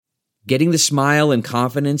Getting the smile and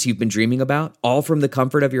confidence you've been dreaming about, all from the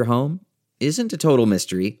comfort of your home, isn't a total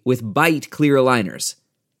mystery with Byte clear aligners.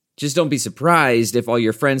 Just don't be surprised if all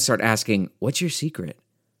your friends start asking, "What's your secret?"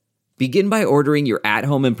 Begin by ordering your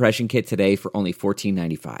at-home impression kit today for only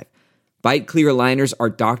 $14.95. Byte clear aligners are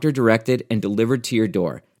doctor-directed and delivered to your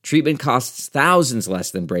door. Treatment costs thousands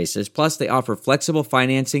less than braces, plus they offer flexible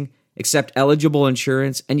financing, accept eligible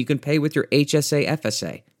insurance, and you can pay with your HSA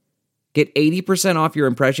FSA. Get 80% off your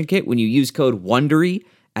impression kit when you use code WONDERY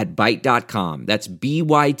at Byte.com. That's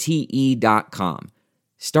BYTE.com.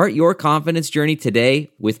 Start your confidence journey today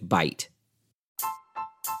with Byte.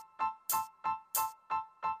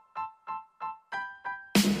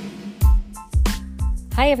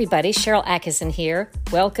 Hi everybody, Sharyl Attkisson here.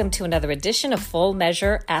 Welcome to another edition of Full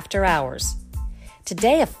Measure After Hours.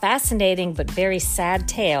 Today, a fascinating but very sad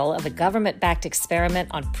tale of a government-backed experiment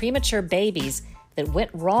on premature babies that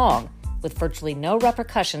went wrong with virtually no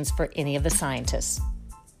repercussions for any of the scientists.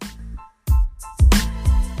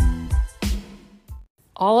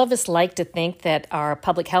 All of us like to think that our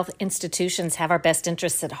public health institutions have our best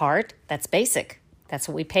interests at heart. That's basic. That's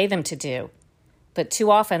what we pay them to do. But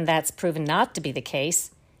too often that's proven not to be the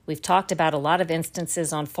case. We've talked about a lot of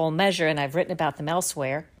instances on Full Measure, and I've written about them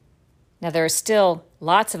elsewhere. Now, there are still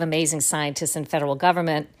lots of amazing scientists in federal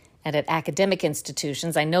government and at academic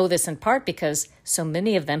institutions. I know this in part because so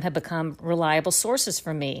many of them have become reliable sources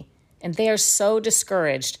for me. And they are so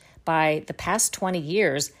discouraged by the past 20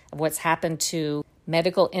 years of what's happened to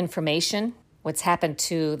medical information, what's happened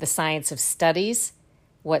to the science of studies,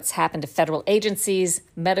 what's happened to federal agencies,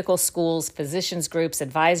 medical schools, physicians groups,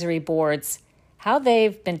 advisory boards, how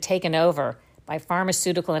they've been taken over by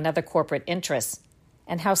pharmaceutical and other corporate interests,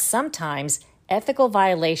 and how sometimes ethical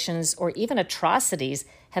violations or even atrocities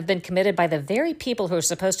have been committed by the very people who are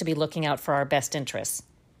supposed to be looking out for our best interests.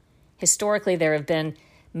 Historically, there have been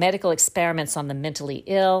medical experiments on the mentally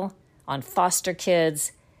ill, on foster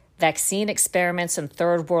kids, vaccine experiments in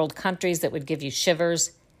third world countries that would give you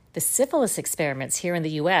shivers, the syphilis experiments here in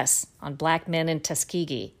the U.S. on black men in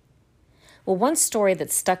Tuskegee. Well, one story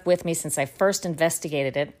that stuck with me since I first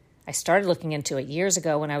investigated it, I started looking into it years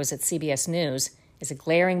ago when I was at CBS News, is a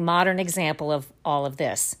glaring modern example of all of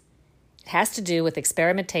this. It has to do with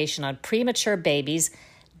experimentation on premature babies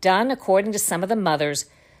done, according to some of the mothers,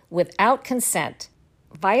 without consent,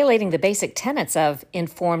 violating the basic tenets of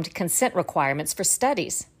informed consent requirements for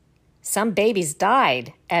studies. Some babies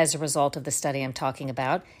died as a result of the study I'm talking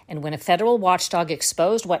about, and when a federal watchdog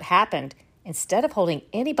exposed what happened, instead of holding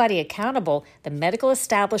anybody accountable, the medical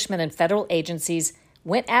establishment and federal agencies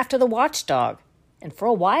went after the watchdog. And for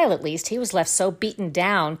a while at least, he was left so beaten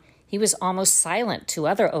down, he was almost silent to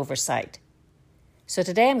other oversight. So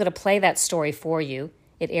today I'm going to play that story for you.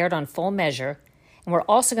 It aired on Full Measure, and we're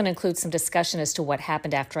also going to include some discussion as to what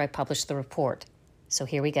happened after I published the report. So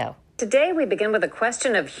here we go. Today we begin with a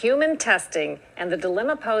question of human testing and the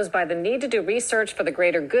dilemma posed by the need to do research for the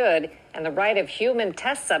greater good and the right of human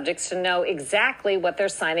test subjects to know exactly what they're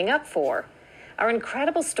signing up for. Our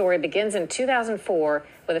incredible story begins in 2004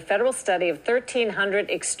 with a federal study of 1,300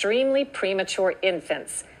 extremely premature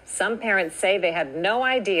infants. Some parents say they had no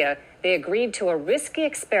idea they agreed to a risky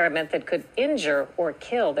experiment that could injure or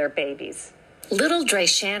kill their babies. Little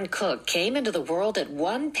Drayshan Cook came into the world at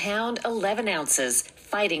 1 pound 11 ounces,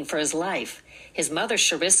 fighting for his life. His mother,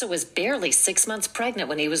 Charissa, was barely 6 months pregnant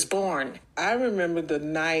when he was born. I remember the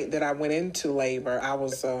night that I went into labor, I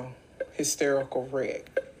was a hysterical wreck.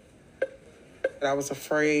 I was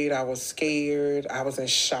afraid, I was scared, I was in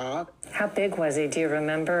shock. How big was he? Do you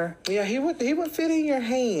remember? Yeah, he would fit in your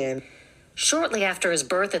hand. Shortly after his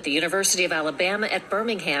birth at the University of Alabama at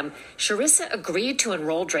Birmingham, Charissa agreed to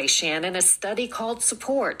enroll Drayshan in a study called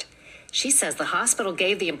Support. She says the hospital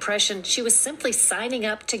gave the impression she was simply signing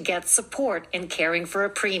up to get support in caring for a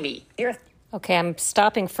preemie. Okay, I'm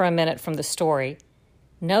stopping for a minute from the story.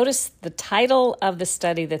 Notice the title of the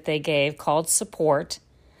study that they gave, called Support,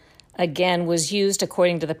 again, was used,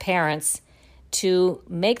 according to the parents, to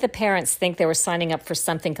make the parents think they were signing up for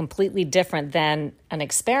something completely different than an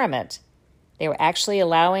experiment. They were actually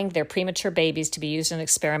allowing their premature babies to be used in an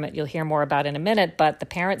experiment you'll hear more about in a minute, but the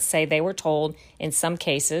parents say they were told, in some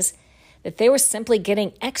cases, that they were simply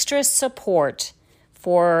getting extra support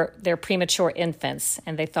for their premature infants,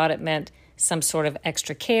 and they thought it meant some sort of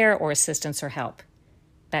extra care or assistance or help.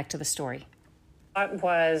 Back to the story. What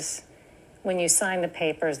was, when you signed the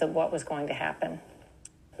papers, that what was going to happen?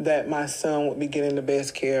 That my son would be getting the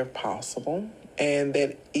best care possible, and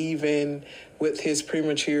that even with his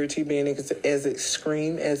prematurity being as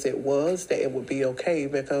extreme as it was, that it would be okay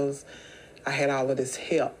because I had all of this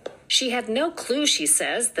help. She had no clue, she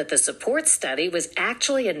says, that the support study was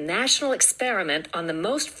actually a national experiment on the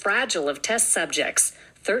most fragile of test subjects,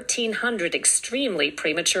 1,300 extremely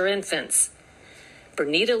premature infants.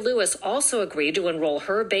 Bernita Lewis also agreed to enroll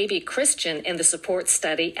her baby Christian in the support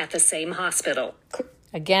study at the same hospital.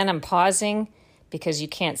 Again, I'm pausing because you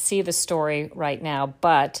can't see the story right now,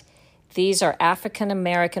 but these are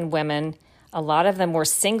African-American women. A lot of them were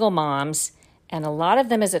single moms, and a lot of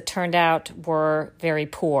them, as it turned out, were very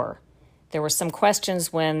poor. There were some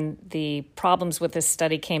questions when the problems with this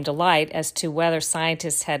study came to light as to whether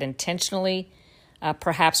scientists had intentionally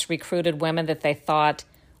perhaps recruited women that they thought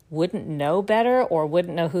wouldn't know better or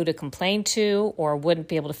wouldn't know who to complain to or wouldn't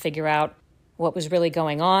be able to figure out what was really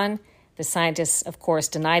going on. The scientists, of course,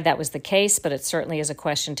 denied that was the case, but it certainly is a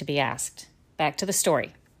question to be asked. Back to the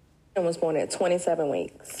story. He was born at 27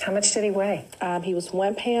 weeks. How much did he weigh? He was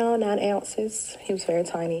 1 pound, 9 ounces. He was very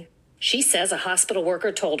tiny. She says a hospital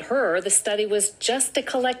worker told her the study was just to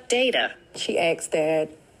collect data. She asked Dad,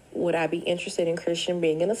 would I be interested in Christian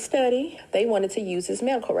being in a study? They wanted to use his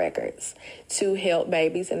medical records to help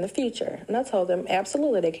babies in the future. And I told them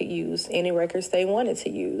absolutely they could use any records they wanted to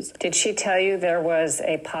use. Did she tell you there was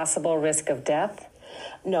a possible risk of death?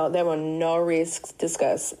 No, there were no risks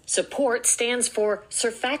discussed. SUPPORT stands for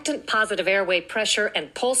Surfactant Positive Airway Pressure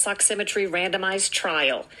and Pulse Oximetry Randomized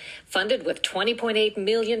Trial. Funded with $20.8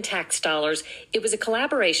 million tax dollars, it was a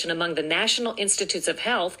collaboration among the National Institutes of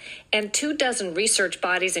Health and 24 research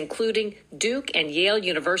bodies, including Duke and Yale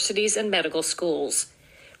universities and medical schools.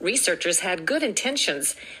 Researchers had good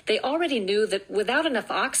intentions. They already knew that without enough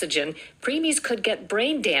oxygen, preemies could get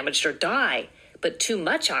brain damaged or die. But too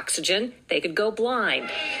much oxygen, they could go blind.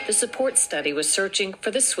 The support study was searching for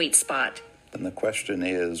the sweet spot. And the question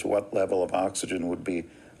is, what level of oxygen would be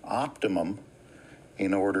optimum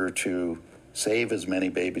in order to save as many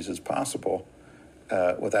babies as possible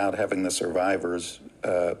without having the survivors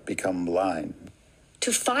become blind?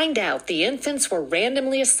 To find out, the infants were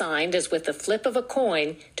randomly assigned, as with the flip of a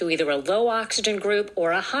coin, to either a low oxygen group or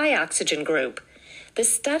a high oxygen group. The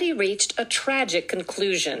study reached a tragic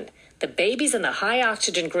conclusion. The babies in the high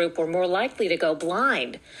oxygen group were more likely to go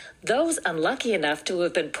blind. Those unlucky enough to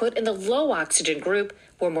have been put in the low oxygen group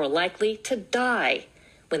were more likely to die.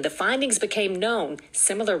 When the findings became known,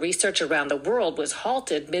 similar research around the world was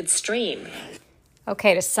halted midstream.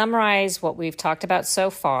 Okay, to summarize what we've talked about so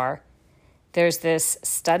far, there's this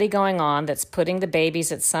study going on that's putting the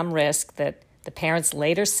babies at some risk that the parents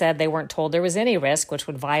later said they weren't told there was any risk, which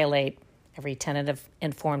would violate every tenet of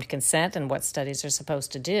informed consent and what studies are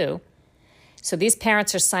supposed to do. So these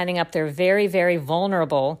parents are signing up their very, very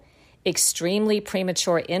vulnerable, extremely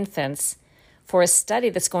premature infants for a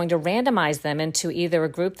study that's going to randomize them into either a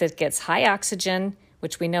group that gets high oxygen,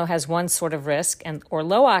 which we know has one sort of risk, or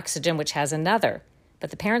low oxygen, which has another.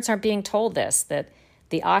 But the parents aren't being told this, that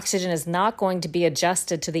the oxygen is not going to be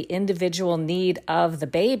adjusted to the individual need of the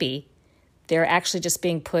baby. They're actually just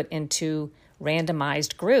being put into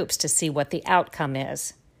randomized groups to see what the outcome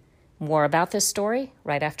is. More about this story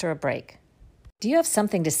right after a break. Do you have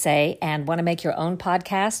something to say and want to make your own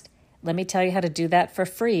podcast? Let me tell you how to do that for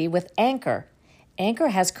free with Anchor. Anchor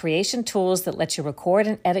has creation tools that let you record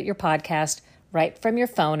and edit your podcast right from your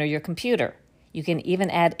phone or your computer. You can even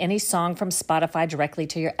add any song from Spotify directly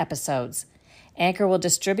to your episodes. Anchor will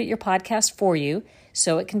distribute your podcast for you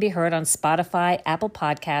so it can be heard on Spotify, Apple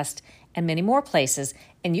Podcast, and many more places,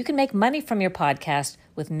 and you can make money from your podcast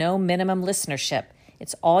with no minimum listenership.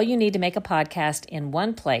 It's all you need to make a podcast in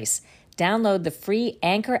one place. Download the free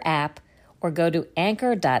Anchor app or go to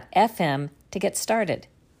anchor.fm to get started.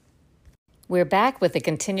 We're back with a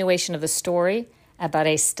continuation of the story about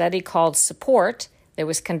a study called SUPPORT that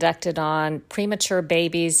was conducted on premature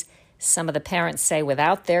babies. Some of the parents say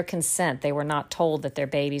without their consent, they were not told that their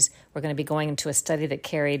babies were going to be going into a study that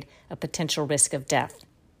carried a potential risk of death.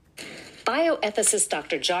 Bioethicist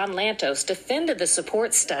Dr. John Lantos defended the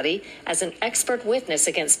SUPPORT study as an expert witness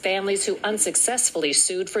against families who unsuccessfully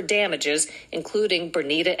sued for damages, including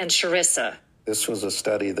Bernita and Charissa. This was a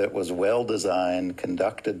study that was well designed,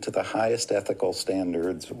 conducted to the highest ethical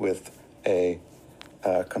standards with a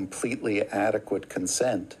completely adequate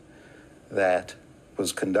consent that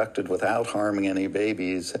was conducted without harming any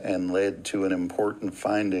babies and led to an important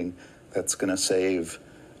finding that's going to save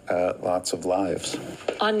lots of lives.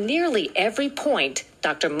 On nearly every point,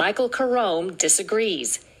 Dr. Michael Carome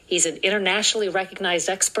disagrees. He's an internationally recognized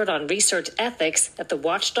expert on research ethics at the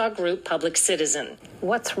watchdog group Public Citizen.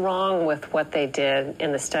 What's wrong with what they did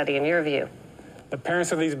in the study, in your view? The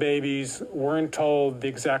parents of these babies weren't told the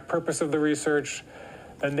exact purpose of the research,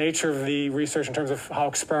 the nature of the research in terms of how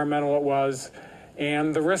experimental it was,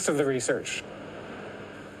 and the risks of the research.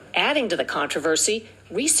 Adding to the controversy,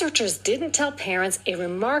 researchers didn't tell parents a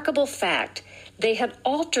remarkable fact. They had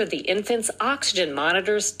altered the infant's oxygen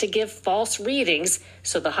monitors to give false readings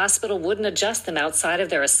so the hospital wouldn't adjust them outside of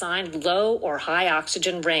their assigned low or high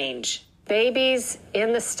oxygen range. Babies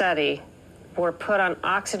in the study were put on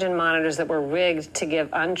oxygen monitors that were rigged to give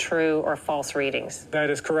untrue or false readings. That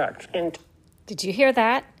is correct. And Did you hear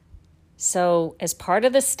that? So, as part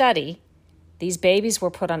of the study, these babies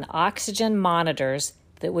were put on oxygen monitors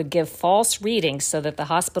that would give false readings so that the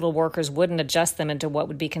hospital workers wouldn't adjust them into what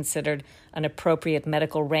would be considered an appropriate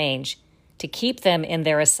medical range to keep them in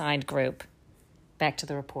their assigned group. Back to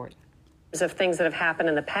the report. of things that have happened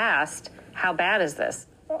in the past, how bad is this?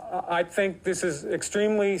 I think this is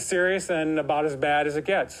extremely serious and about as bad as it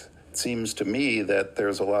gets. It seems to me that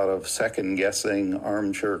there's a lot of second-guessing,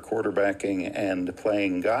 armchair quarterbacking, and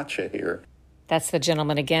playing gotcha here. That's the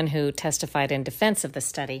gentleman again who testified in defense of the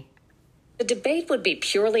study. The debate would be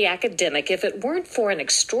purely academic if it weren't for an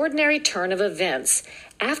extraordinary turn of events.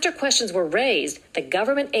 After questions were raised, the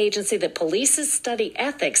government agency that polices study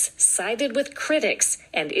ethics sided with critics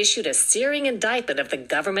and issued a searing indictment of the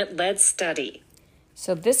government-led study.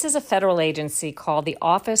 So this is a federal agency called the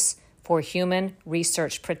Office for Human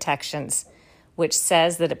Research Protections, which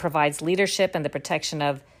says that it provides leadership and the protection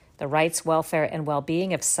of the rights, welfare, and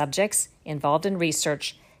well-being of subjects involved in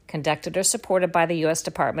research conducted or supported by the U.S.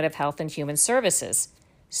 Department of Health and Human Services.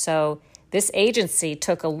 So this agency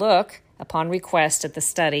took a look upon request at the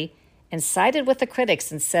study and sided with the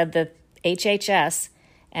critics and said that HHS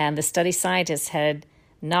and the study scientists had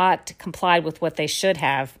not complied with what they should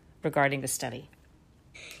have regarding the study.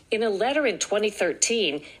 In a letter in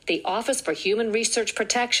 2013, the Office for Human Research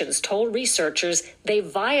Protections told researchers they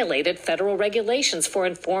violated federal regulations for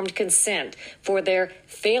informed consent for their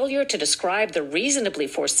failure to describe the reasonably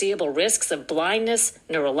foreseeable risks of blindness,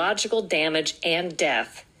 neurological damage, and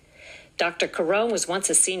death. Dr. Carone was once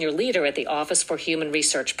a senior leader at the Office for Human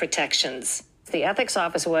Research Protections. The ethics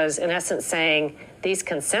office was, in essence, saying these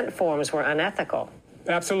consent forms were unethical.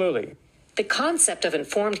 Absolutely. The concept of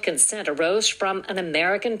informed consent arose from an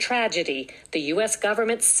American tragedy, the U.S.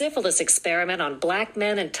 government's syphilis experiment on black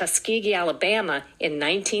men in Tuskegee, Alabama in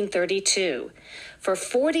 1932. For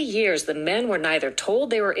 40 years, the men were neither told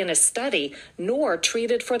they were in a study nor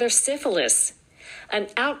treated for their syphilis. An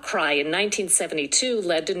outcry in 1972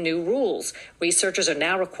 led to new rules. Researchers are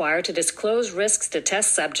now required to disclose risks to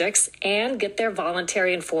test subjects and get their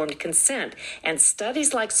voluntary informed consent. And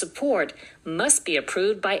studies like SUPPORT must be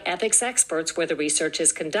approved by ethics experts where the research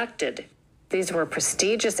is conducted. These were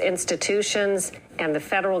prestigious institutions and the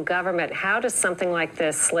federal government. How does something like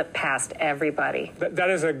this slip past everybody? That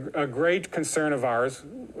is a great concern of ours.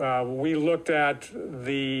 We looked at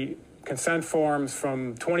the consent forms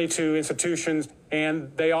from 22 institutions,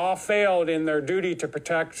 and they all failed in their duty to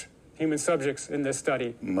protect human subjects in this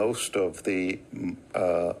study. Most of the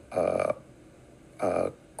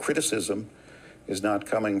criticism is not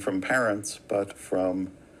coming from parents, but from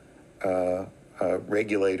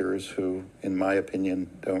regulators who, in my opinion,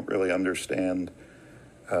 don't really understand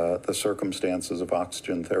the circumstances of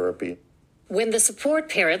oxygen therapy. When the SUPPORT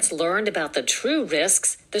parents learned about the true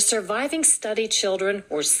risks, the surviving study children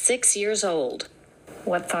were 6 years old.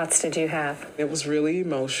 What thoughts did you have? It was really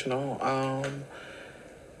emotional. A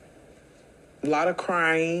lot of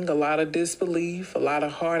crying, a lot of disbelief, a lot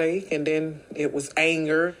of heartache, and then it was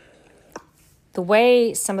anger. The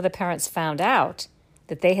way some of the parents found out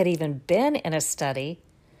that they had even been in a study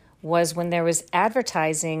was when there was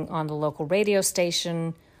advertising on the local radio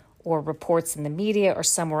station or reports in the media or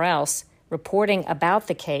somewhere else reporting about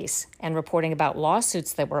the case and reporting about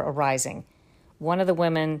lawsuits that were arising. One of the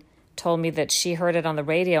women told me that she heard it on the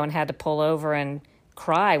radio and had to pull over and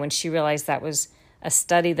cry when she realized that was a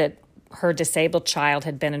study that her disabled child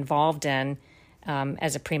had been involved in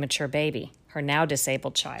as a premature baby, her now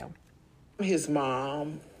disabled child. His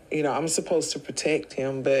mom, I'm supposed to protect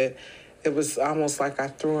him, but it was almost like I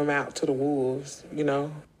threw him out to the wolves,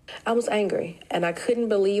 I was angry, and I couldn't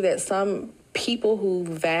believe that some people who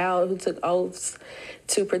took oaths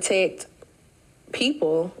to protect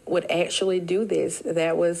people would actually do this.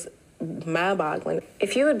 That was mind-boggling.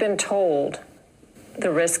 If you had been told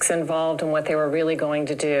the risks involved and what they were really going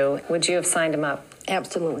to do, would you have signed them up?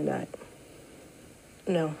 Absolutely not.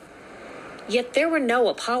 No. Yet there were no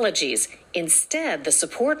apologies. Instead, the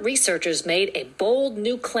SUPPORT researchers made a bold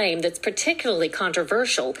new claim that's particularly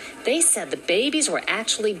controversial. They said the babies were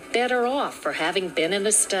actually better off for having been in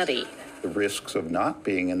the study. The risks of not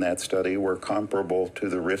being in that study were comparable to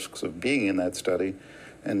the risks of being in that study,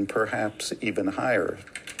 and perhaps even higher.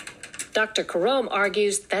 Dr. Carone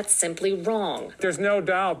argues that's simply wrong. There's no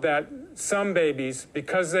doubt that some babies,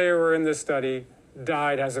 because they were in this study,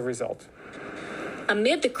 died as a result.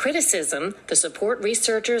 Amid the criticism, the support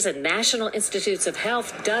researchers at National Institutes of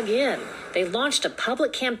Health dug in. They launched a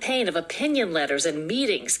public campaign of opinion letters and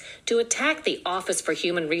meetings to attack the Office for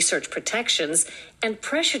Human Research Protections and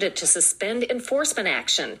pressured it to suspend enforcement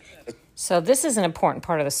action. So this is an important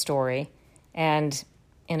part of the story, and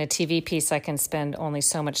in a TV piece I can spend only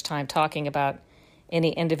so much time talking about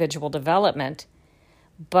any individual development.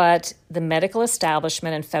 But the medical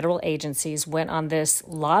establishment and federal agencies went on this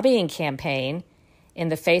lobbying campaign in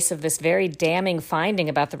the face of this very damning finding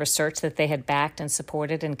about the research that they had backed and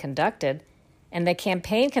supported and conducted. And the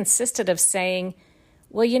campaign consisted of saying,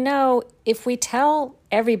 well, you know, if we tell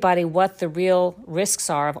everybody what the real risks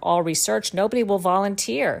are of all research, nobody will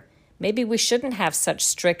volunteer. Maybe we shouldn't have such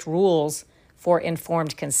strict rules for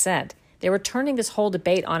informed consent. They were turning this whole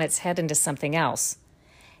debate on its head into something else.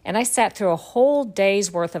 And I sat through a whole day's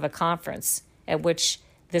worth of a conference at which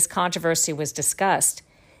this controversy was discussed.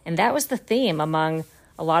 And that was the theme among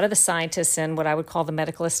a lot of the scientists in what I would call the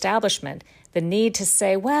medical establishment, the need to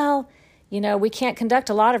say, well, you know, we can't conduct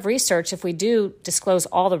a lot of research if we do disclose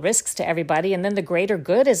all the risks to everybody, and then the greater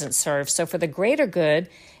good isn't served. So for the greater good,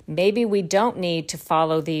 maybe we don't need to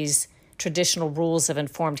follow these traditional rules of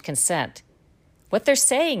informed consent. What they're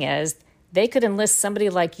saying is they could enlist somebody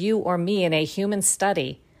like you or me in a human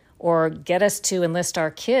study, or get us to enlist our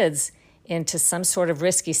kids into some sort of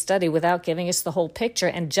risky study without giving us the whole picture,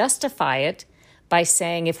 and justify it by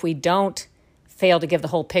saying if we don't fail to give the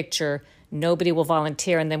whole picture, nobody will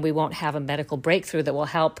volunteer, and then we won't have a medical breakthrough that will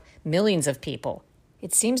help millions of people.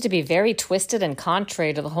 It seems to be very twisted and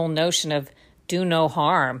contrary to the whole notion of do no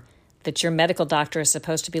harm, that your medical doctor is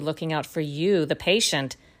supposed to be looking out for you, the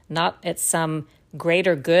patient, not at some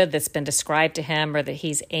greater good that's been described to him or that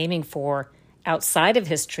he's aiming for outside of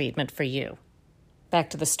his treatment for you. Back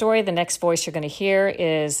to the story, the next voice you're going to hear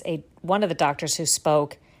is one of the doctors who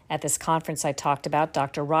spoke at this conference I talked about,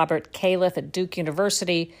 Dr. Robert Califf at Duke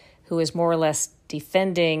University, who is more or less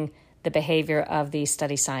defending the behavior of the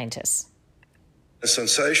study scientists. The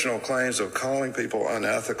sensational claims of calling people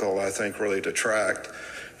unethical, I think, really detract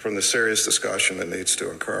from the serious discussion that needs to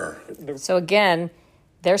occur. So again,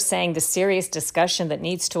 they're saying the serious discussion that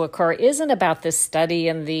needs to occur isn't about this study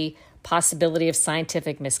and the possibility of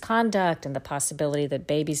scientific misconduct and the possibility that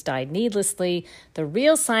babies died needlessly. The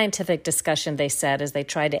real scientific discussion, they said, as they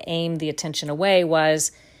tried to aim the attention away,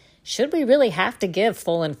 was, should we really have to give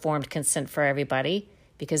full informed consent for everybody?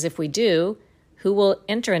 Because if we do, who will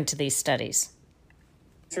enter into these studies?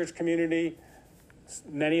 Research community,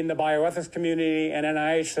 many in the bioethics community, and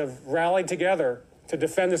NIH have rallied together to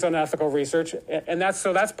defend this unethical research, and that's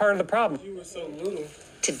part of the problem. You were so little.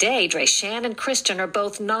 Today, Drayshan and Christian are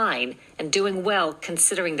both 9 and doing well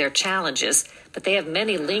considering their challenges, but they have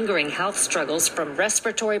many lingering health struggles from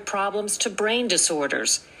respiratory problems to brain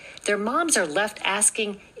disorders. Their moms are left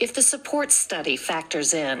asking if the support study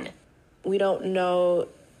factors in. We don't know,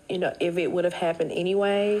 if it would have happened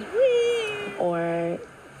anyway or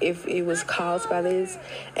if it was caused by this.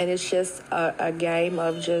 And it's just a game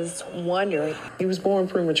of just wondering. He was born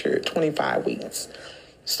premature at 25 weeks.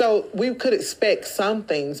 So we could expect some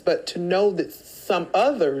things, but to know that some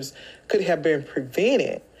others could have been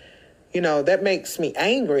prevented, that makes me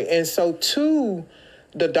angry. And so to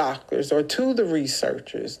the doctors or to the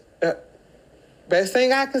researchers, best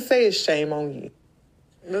thing I can say is shame on you.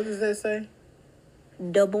 What does that say?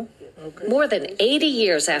 Double. Okay. More than 80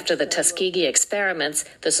 years after the Tuskegee experiments,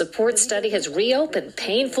 the support study has reopened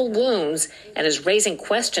painful wounds and is raising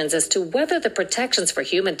questions as to whether the protections for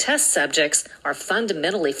human test subjects are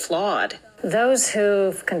fundamentally flawed. Those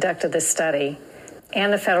who've conducted this study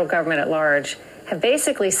and the federal government at large have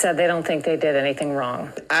basically said they don't think they did anything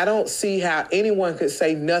wrong. I don't see how anyone could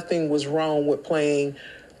say nothing was wrong with playing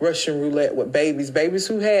Russian roulette with babies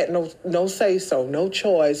who had no say-so, no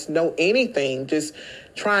choice, no anything, just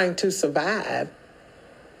trying to survive.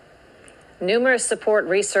 Numerous support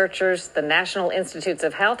researchers, the National Institutes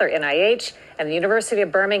of Health, or NIH, and the University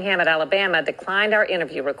of Birmingham at Alabama declined our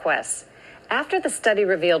interview requests. After the study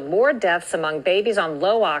revealed more deaths among babies on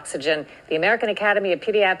low oxygen, the American Academy of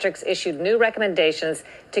Pediatrics issued new recommendations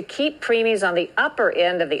to keep preemies on the upper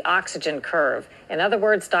end of the oxygen curve. In other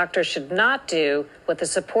words, doctors should not do what the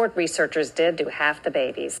support researchers did to half the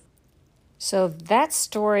babies. So that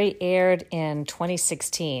story aired in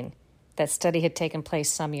 2016. That study had taken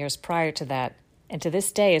place some years prior to that. And to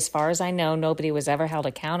this day, as far as I know, nobody was ever held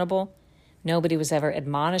accountable. Nobody was ever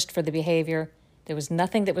admonished for the behavior. There was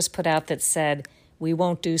nothing that was put out that said, we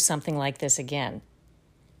won't do something like this again.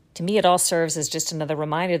 To me, it all serves as just another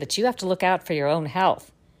reminder that you have to look out for your own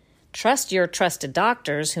health. Trust your trusted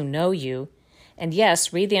doctors who know you. And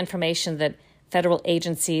yes, read the information that federal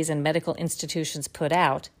agencies and medical institutions put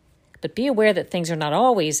out. But be aware that things are not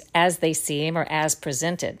always as they seem or as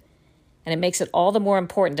presented. And it makes it all the more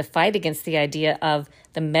important to fight against the idea of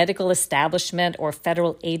the medical establishment or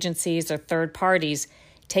federal agencies or third parties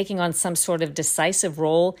taking on some sort of decisive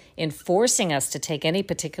role in forcing us to take any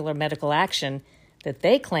particular medical action that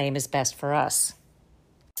they claim is best for us.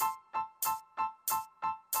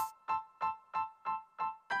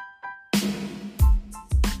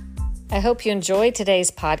 I hope you enjoyed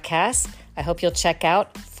today's podcast. I hope you'll check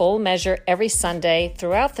out Full Measure every Sunday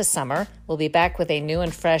throughout the summer. We'll be back with a new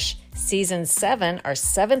and fresh Season 7, our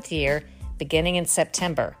 7th year, beginning in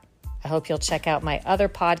September. I hope you'll check out my other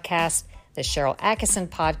podcast, the Sharyl Attkisson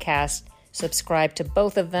Podcast. Subscribe to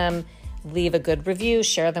both of them, leave a good review,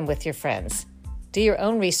 share them with your friends. Do your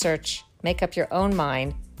own research, make up your own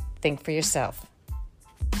mind, think for yourself.